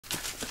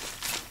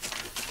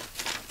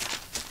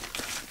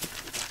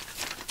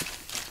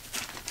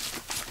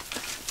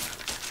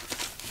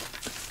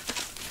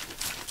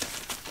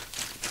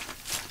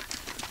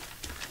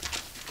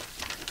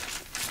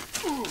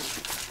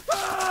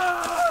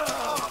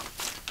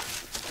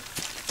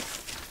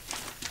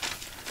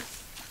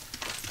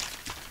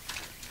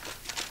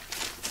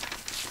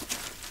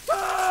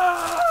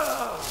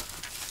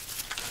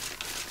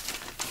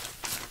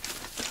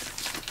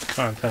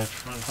contact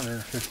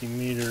 150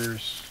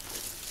 meters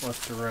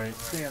left to right.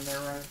 See him there,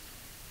 Ryan?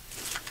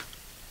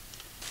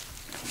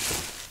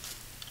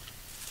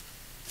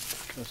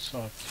 Just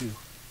saw two.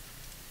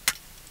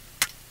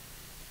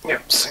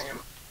 Yep, see him.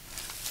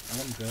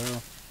 Let him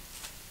go.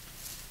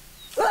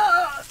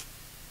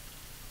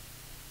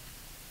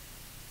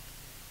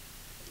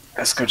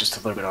 Let's go just a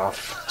little bit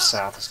off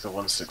south. Let's go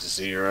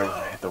 160.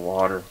 Hit the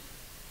water.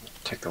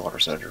 Take the water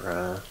side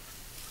right.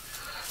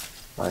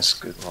 Nice,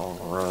 good long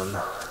run.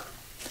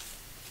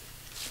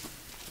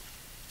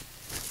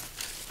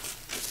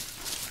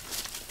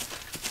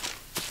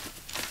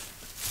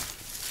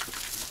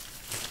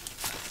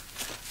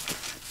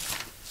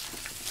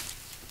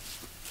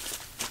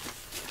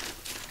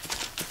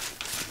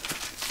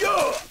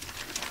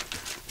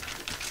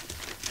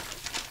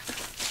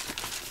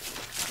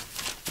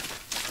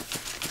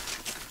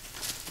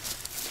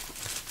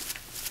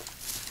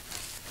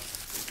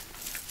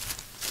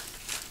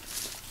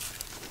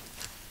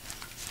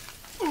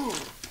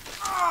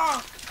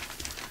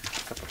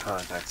 Couple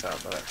contacts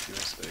out by that fuel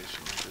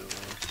station.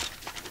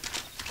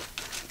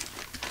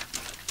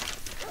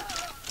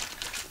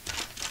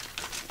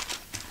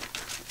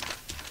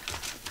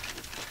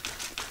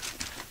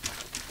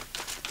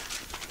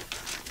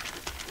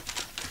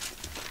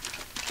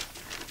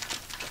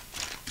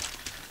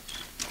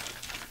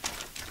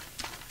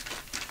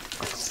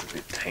 This is a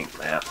big tank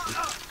map.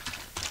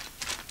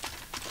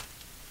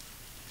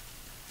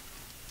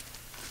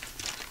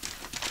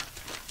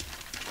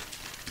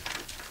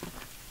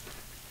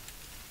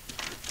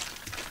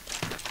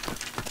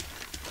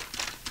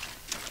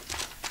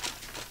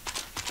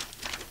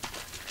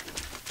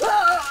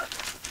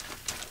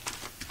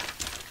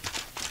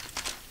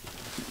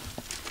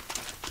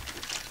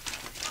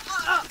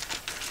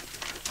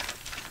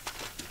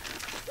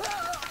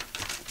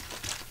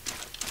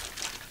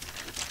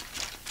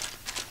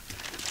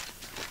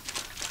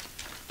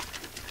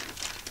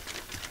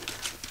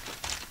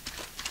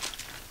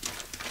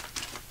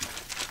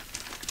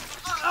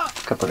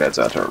 Couple guys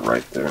out there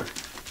right there.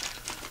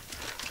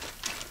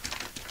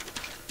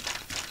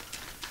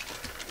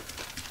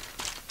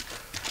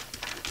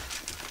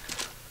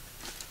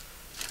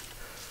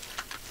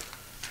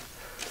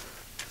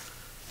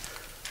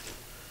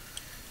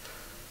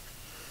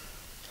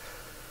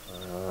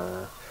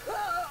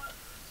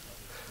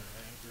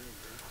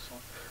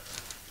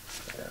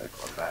 Yeah,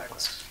 going back.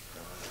 Let's keep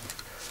going.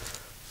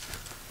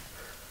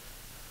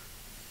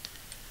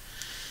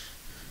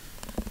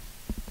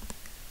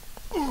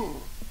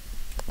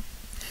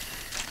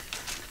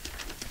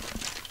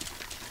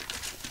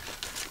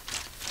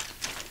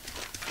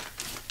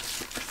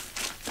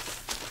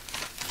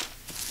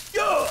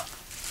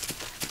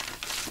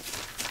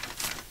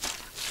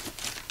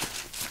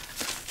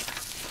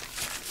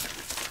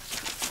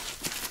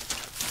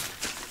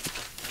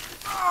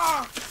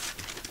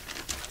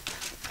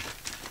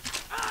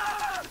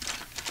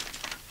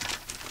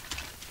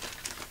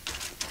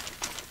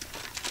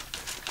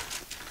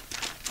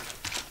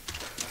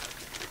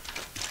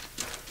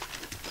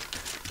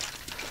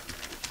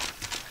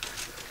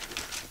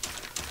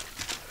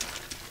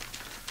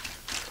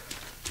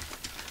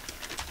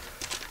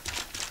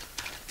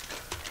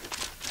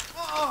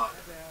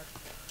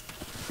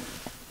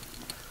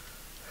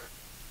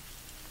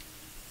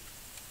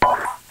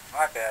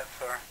 My bad,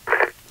 sir.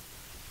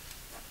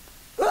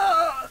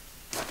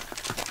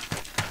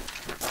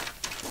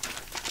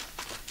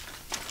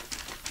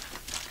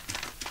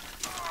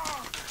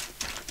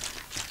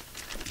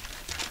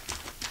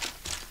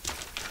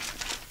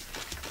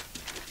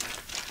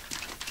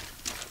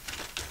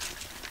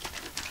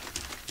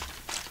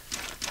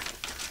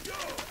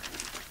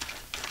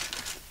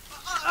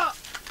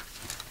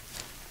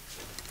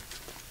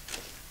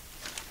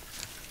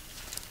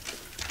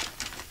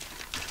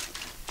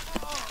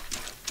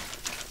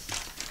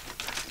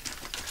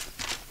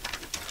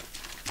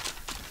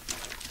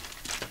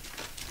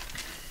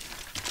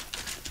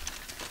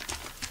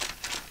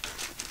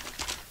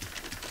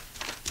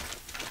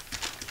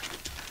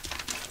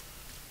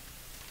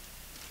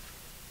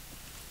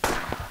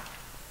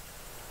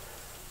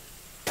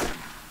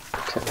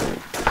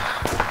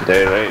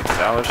 Day late,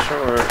 dollar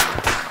short.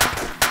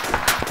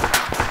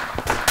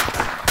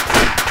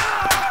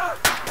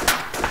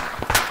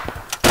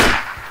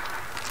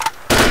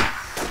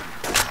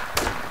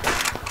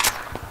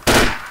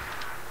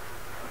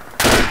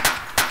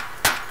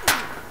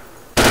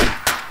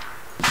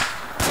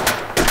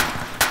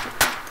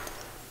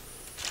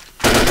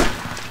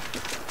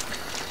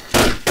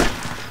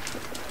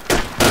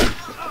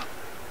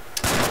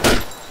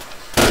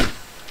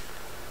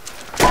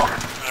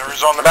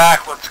 Whoever's on the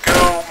back, let's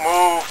go,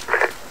 move.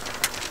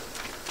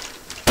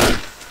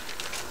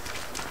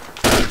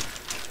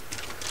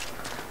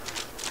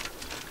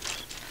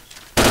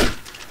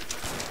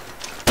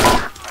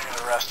 I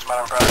gotta arrest him, I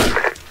don't know.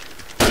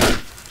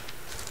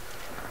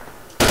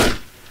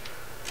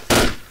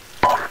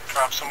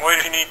 Drop some weight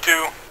if you need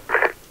to.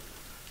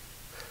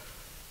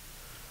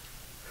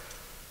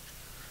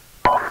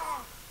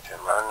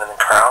 Run and then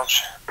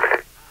crouch.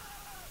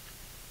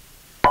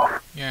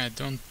 Yeah,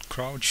 don't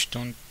crouch,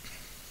 don't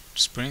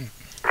sprint.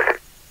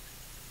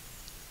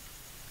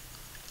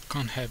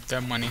 Can't have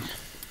that money.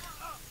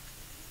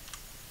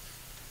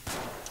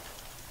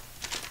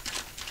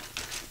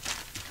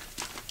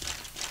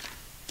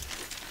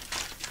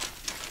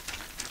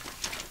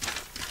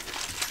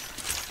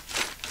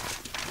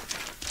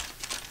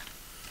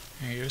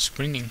 Hey, you're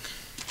sprinting.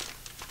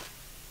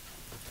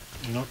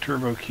 No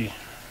turbo key.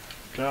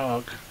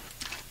 Dog.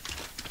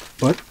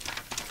 What?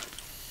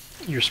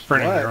 You're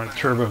sprinting, What? you're on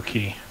turbo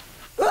key.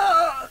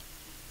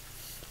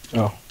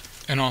 Oh.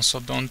 And also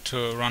don't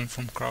run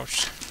from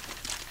crouch.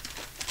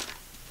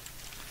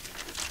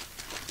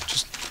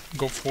 Just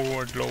go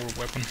forward, lower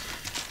weapon.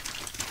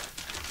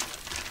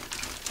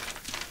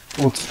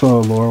 What's the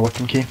lower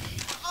weapon key?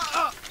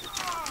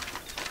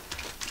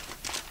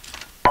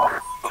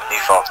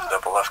 Default to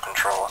double left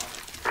control.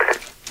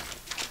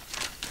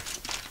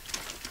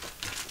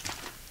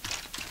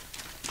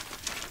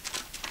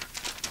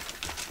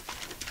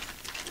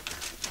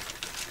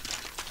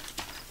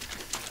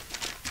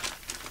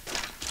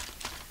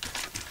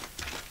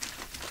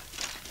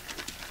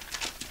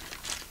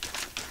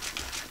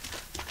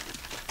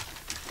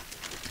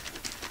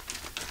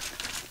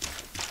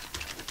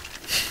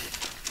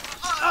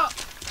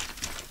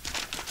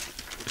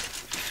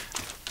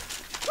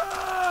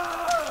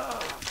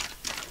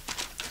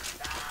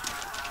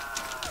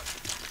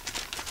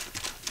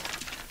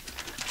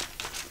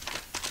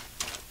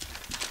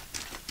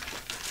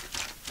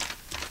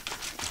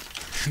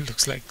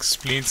 Looks like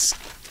Splint's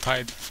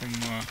tied from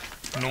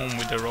Gnome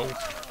with a rope.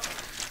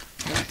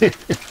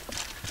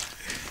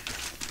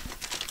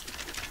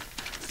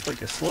 It's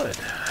like a sled.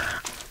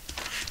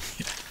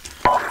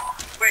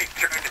 Wait,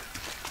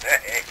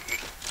 hey.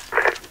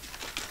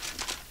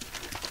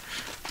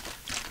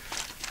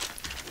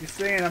 You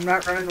saying I'm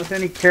not running with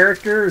any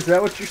character? Is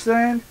that what you're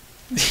saying?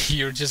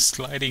 You're just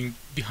sliding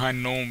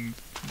behind Gnome.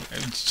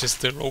 It's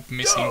just the rope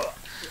missing.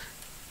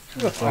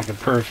 It's like a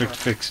perfect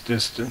fixed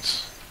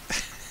distance.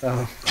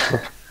 Oh.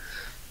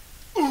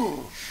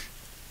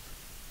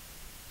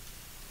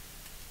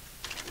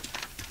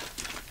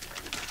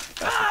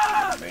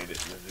 Made it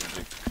in the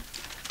music.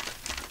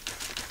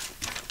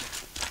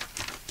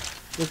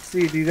 Let's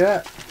see you do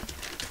that.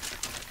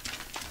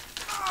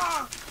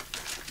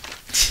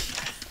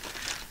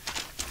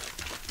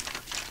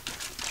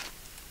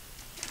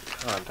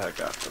 Contact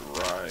out to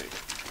right.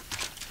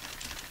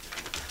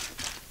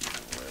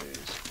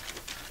 Ways.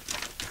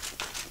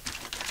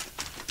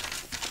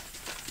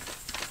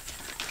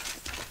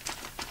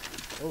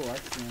 Oh, I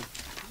see him.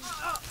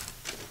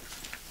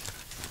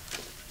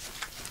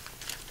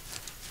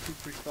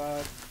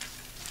 235.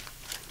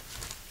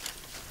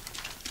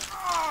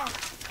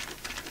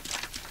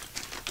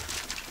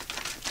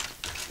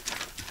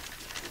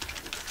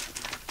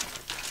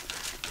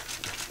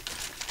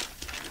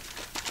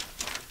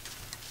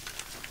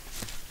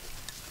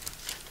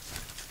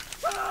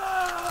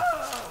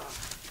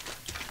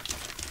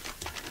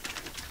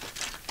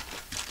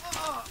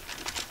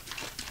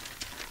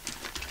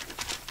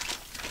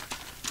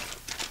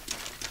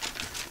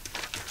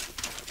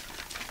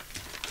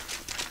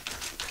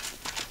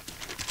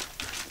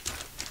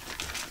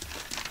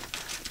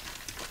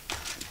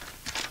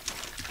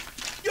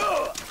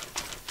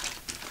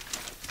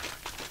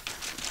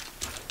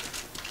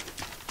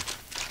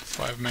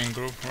 Five-man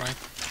group, right?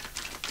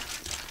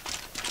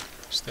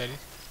 Steady.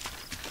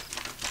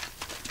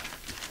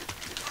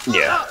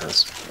 Yeah,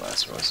 that's the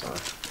last one I saw.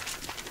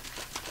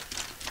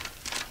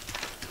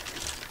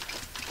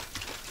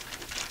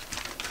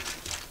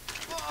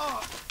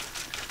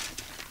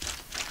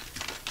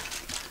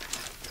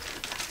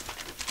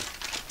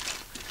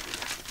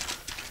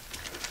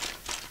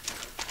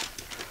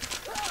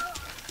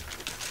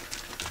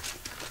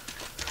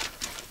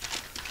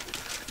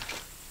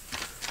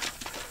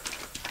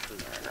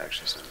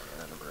 Actually, something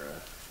out of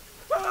breath.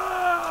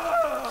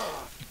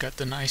 You got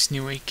the nice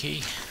new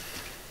AK.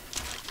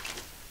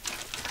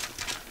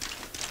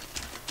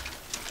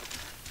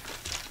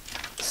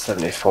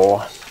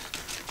 $74.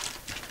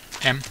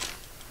 M.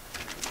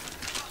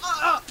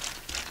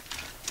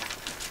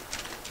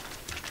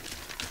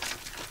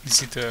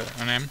 Is it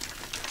an M?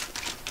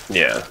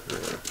 Yeah.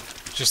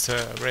 Just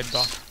a red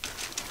dot.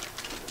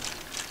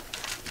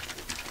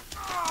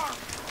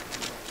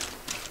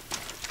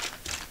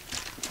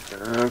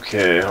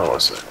 Okay, hold on a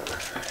second.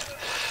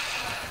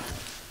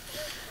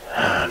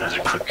 Another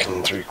click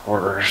and 3/4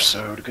 or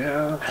so to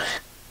go.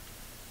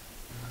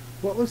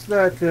 What was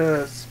that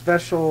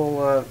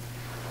special?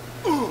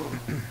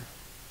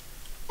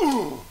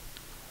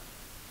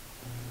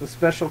 The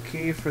special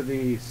key for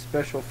the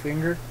special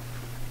finger?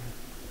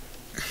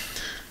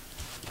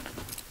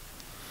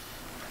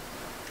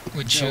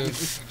 Which No,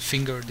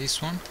 finger?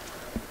 This one?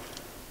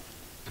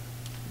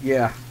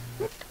 Yeah.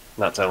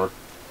 Not telling.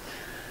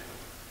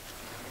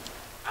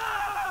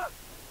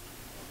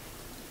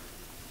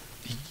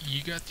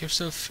 You got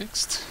yourself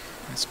fixed.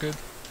 That's good.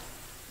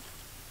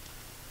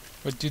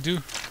 What do you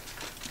do?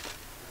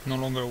 No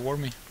longer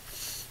wormy.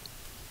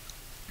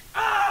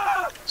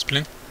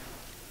 Splint?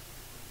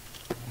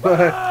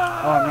 But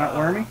Oh, I'm not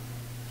wormy?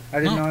 I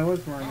didn't No. know I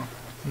was wormy.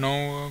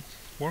 No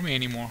wormy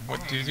anymore.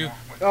 What do you do?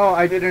 Oh,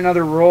 I did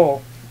another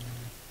roll.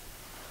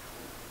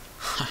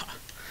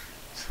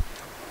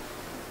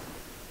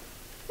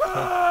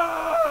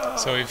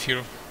 So if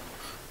you're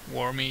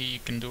wormy, you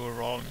can do a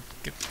roll and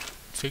get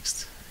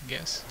fixed, I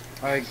guess.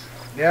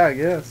 Yeah, I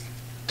guess.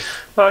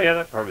 Oh yeah,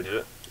 that'd probably do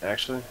it.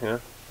 Actually, yeah.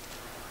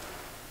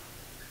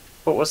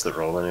 What was the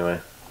roll anyway?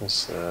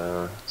 Let's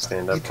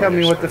stand up. You tell on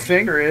me your what the swing.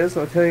 finger is,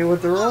 I'll tell you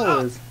what the roll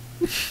is.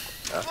 I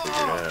figured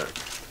it out.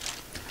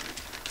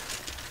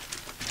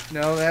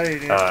 No, that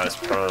ain't it. It's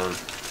prone.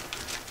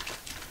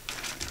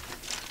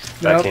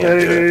 Nope, can't that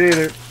ain't do it. it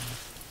either.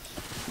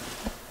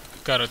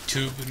 Got a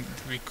tube and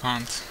we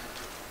can't.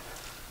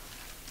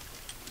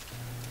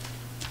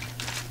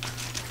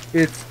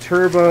 It's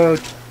turbo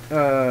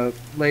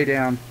lay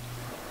down.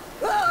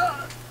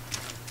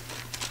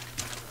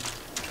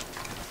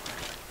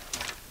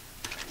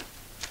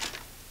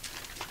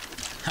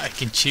 I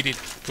can cheat it,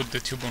 put the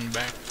tube on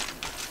back.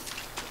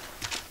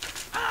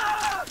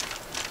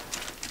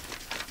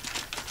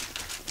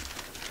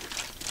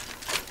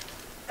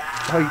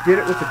 Oh, you did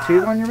it with the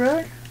tube on your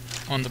back?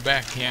 On the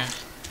back, yeah.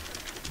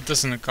 It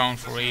doesn't account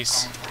for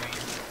ace.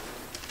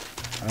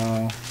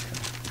 Oh.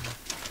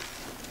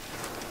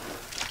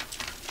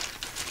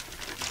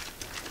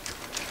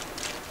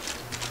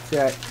 See,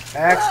 I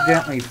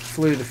accidentally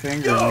flew the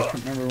finger and I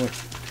can't remember what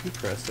key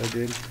press I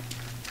did.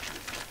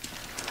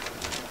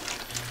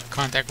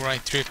 Contact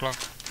right, 3 o'clock.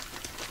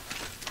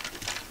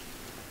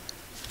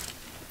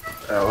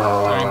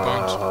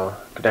 Oh,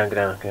 go down, go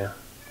down, go down.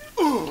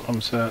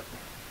 I'm set.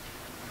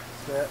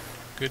 Set.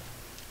 Good.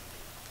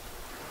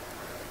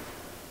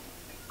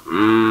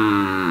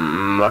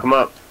 Lock him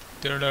up.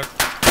 There, there.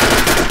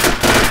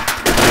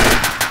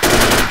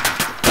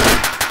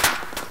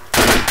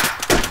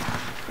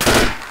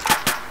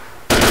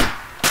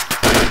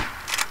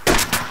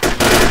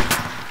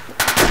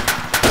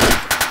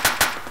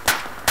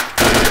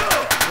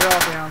 They're all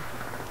down.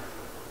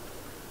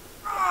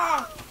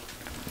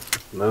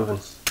 Moving.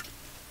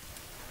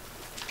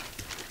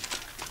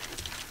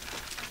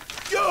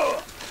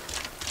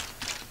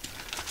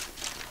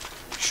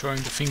 Showing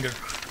the finger.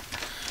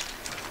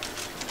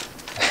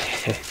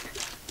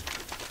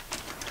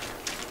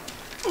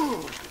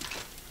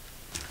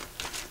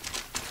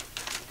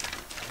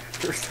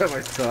 First time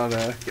I saw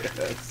that, yeah,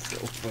 that's so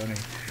funny.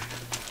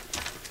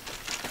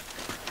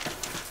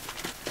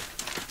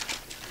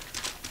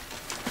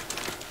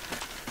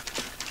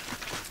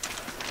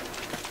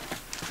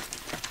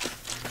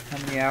 How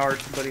many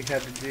hours somebody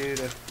had to do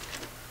to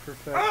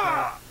perfect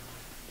that?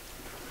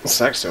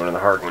 It's actually one of the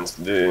hard ones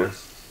to do.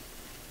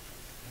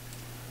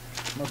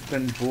 Must have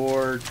been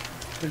bored.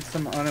 Been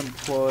some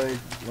unemployed,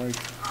 like,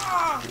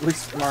 really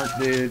smart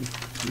dude.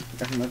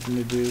 Got nothing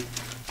to do.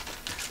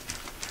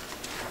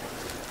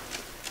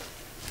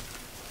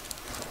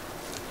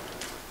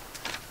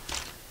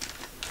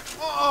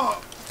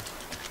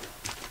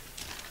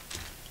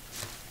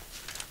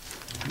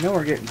 I know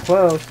we're getting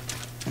close.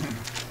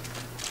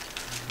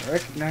 I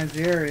recognize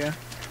the area.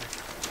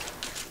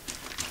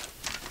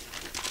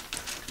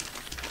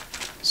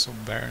 So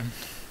barren.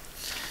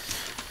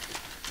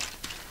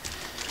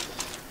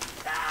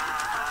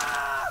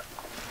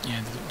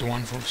 Yeah, the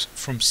one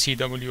from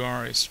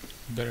CWR is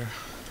better,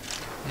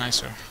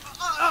 nicer.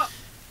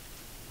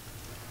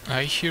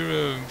 I hear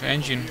a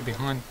engine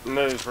behind.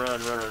 Move, run,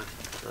 run, run.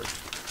 Run.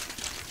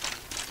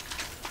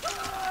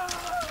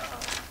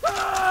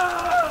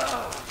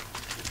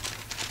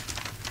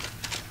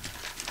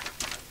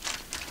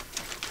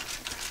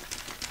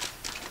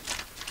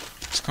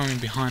 It's coming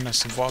behind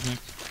us, the Vodnik.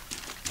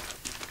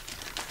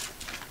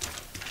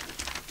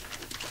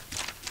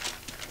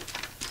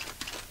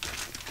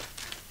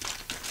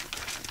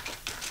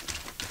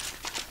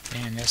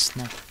 And that's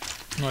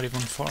not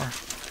even far.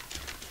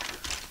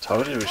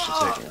 Told you we should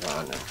take it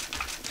on now.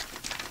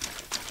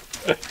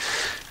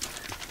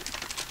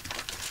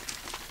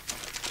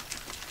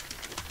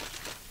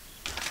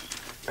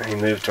 He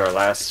moved to our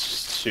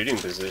last shooting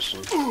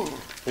position.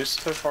 Who's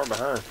so far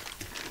behind?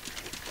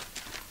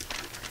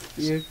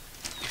 You,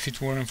 If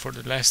it weren't for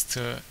the last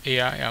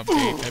AI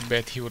update, I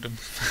bet he would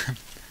have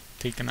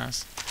taken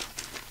us.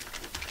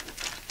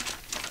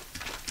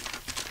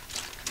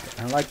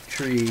 I like the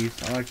trees.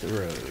 I like the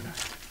road.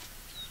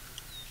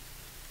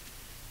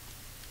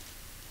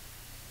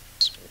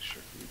 Just make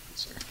sure he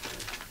gets there.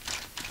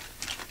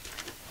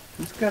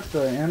 Who's got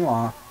the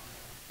in-law?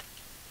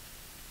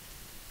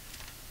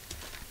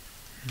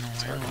 No,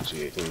 It's I don't.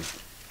 RPG-18.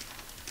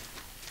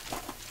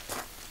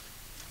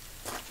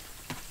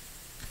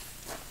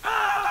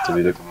 To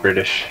be the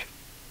British.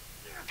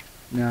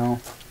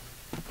 No.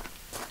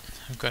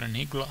 I've got an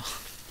Igla.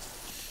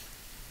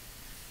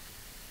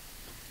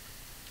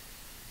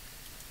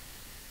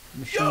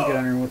 Machine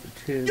gunner with a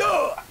tube.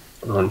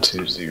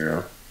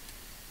 120.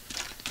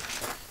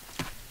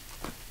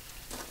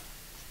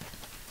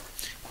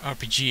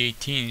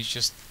 RPG-18 is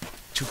just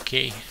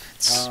 2K.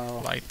 It's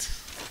Oh. light.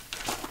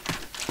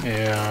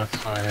 Yeah,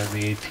 that's why I have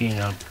the 18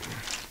 up.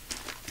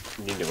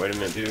 You need to wait a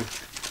minute, dude.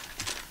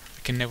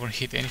 can never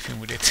hit anything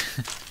with it.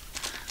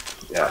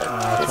 Yeah,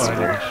 That's it's why I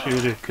didn't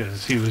shoot it,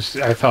 because he was.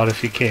 I thought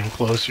if he came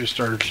closer,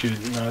 started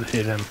shooting, I'd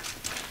hit him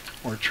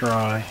or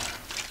try.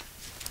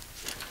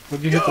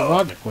 What'd you hit the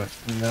Vodnik with?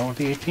 Now with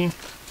the 18?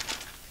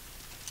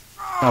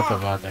 Not the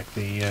Vodnik,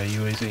 the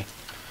UAZ.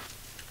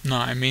 No,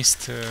 I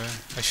missed.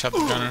 I shot the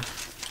gunner,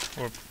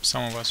 or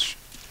some of us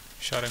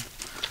shot him.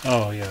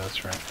 Oh yeah,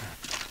 that's right.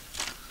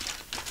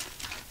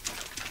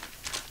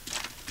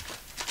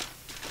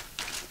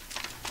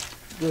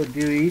 Go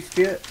due east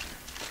yet?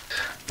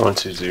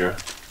 120.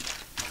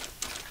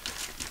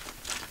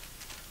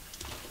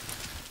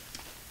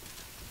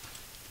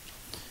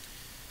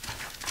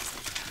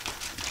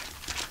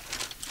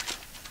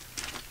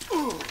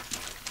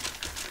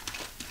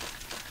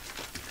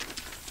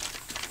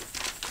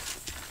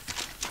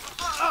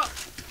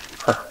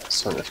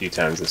 Swung a few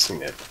times. I've seen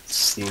that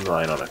steam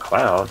line on a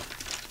cloud.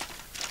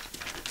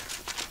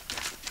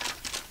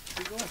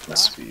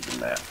 Must be the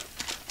map.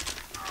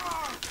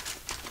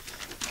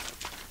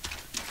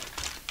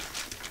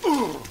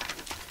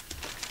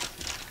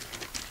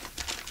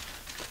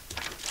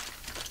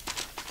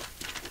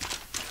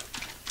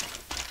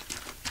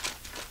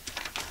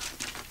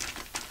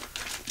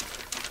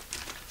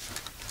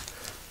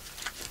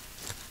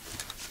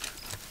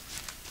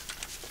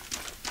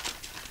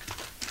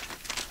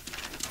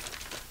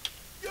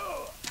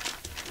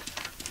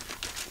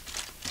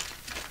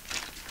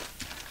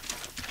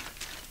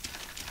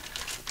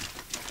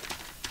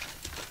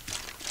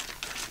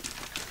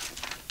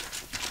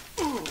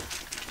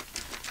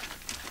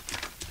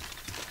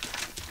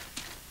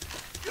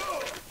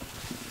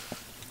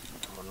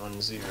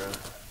 Zero.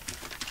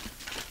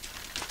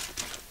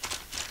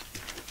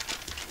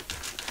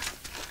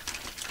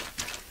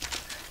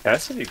 Yeah,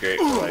 this would be great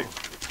for like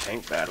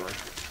tank battling.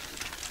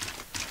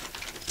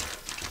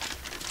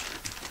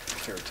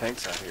 If there were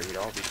tanks out here, we'd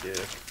all be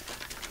dead.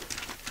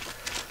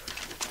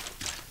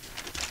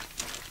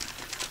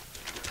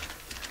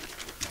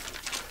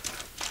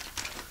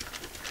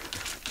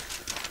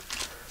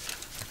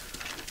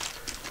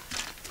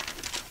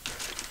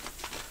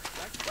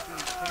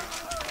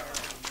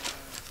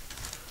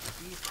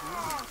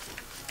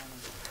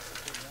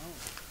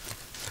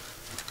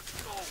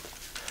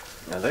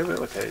 Now they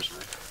will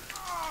occasionally. I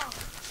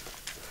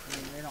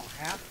mean, they don't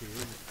have to,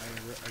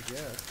 I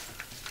guess.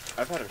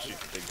 I've had them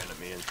shoot the big gun at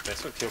me, and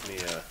that's what killed me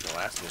the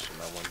last mission.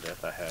 My one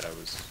death I had, I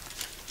was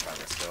by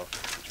myself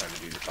trying to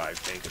do the 5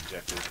 tank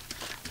objective.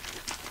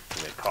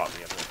 And they caught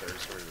me up in the 3rd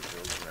story of the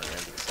building, and I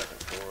ran to the 2nd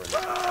floor, and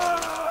they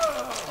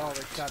Oh,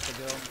 they shot the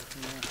building.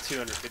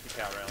 Yeah. 250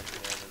 cal rounds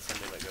in there, and then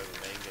somebody let go of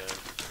the main gun.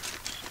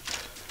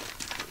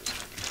 It was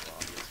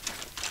obvious.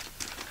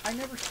 I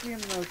never see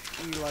them though,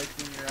 like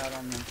when you're out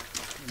on the,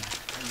 you know,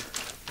 on the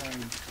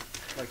plane,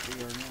 like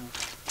we are now.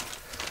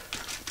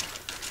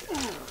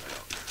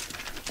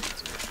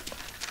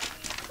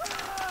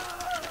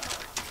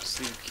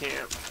 Sleep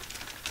camp.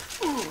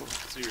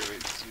 080.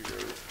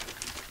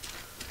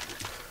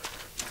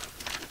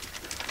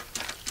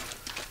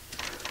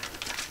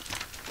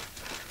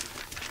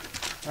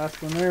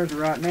 Last one there is a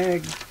rotten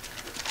egg.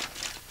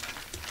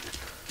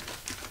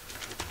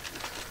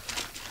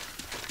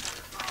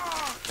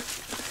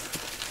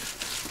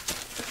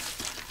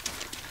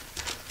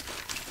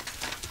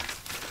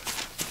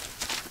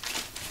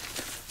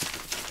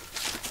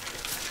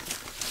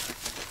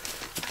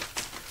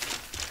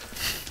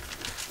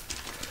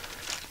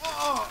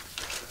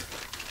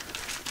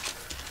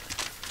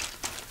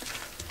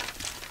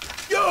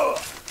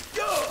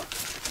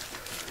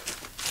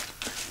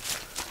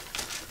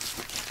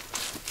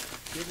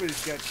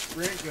 Everybody's got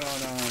sprint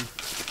going on.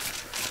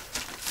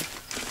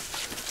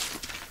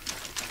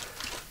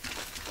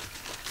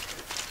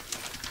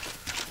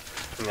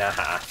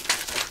 Nah.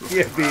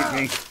 You beat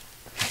me.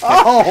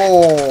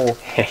 Oh!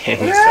 What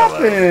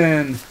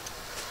happened?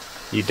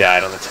 You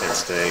died on the tent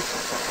stake.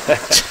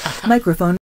 Microphone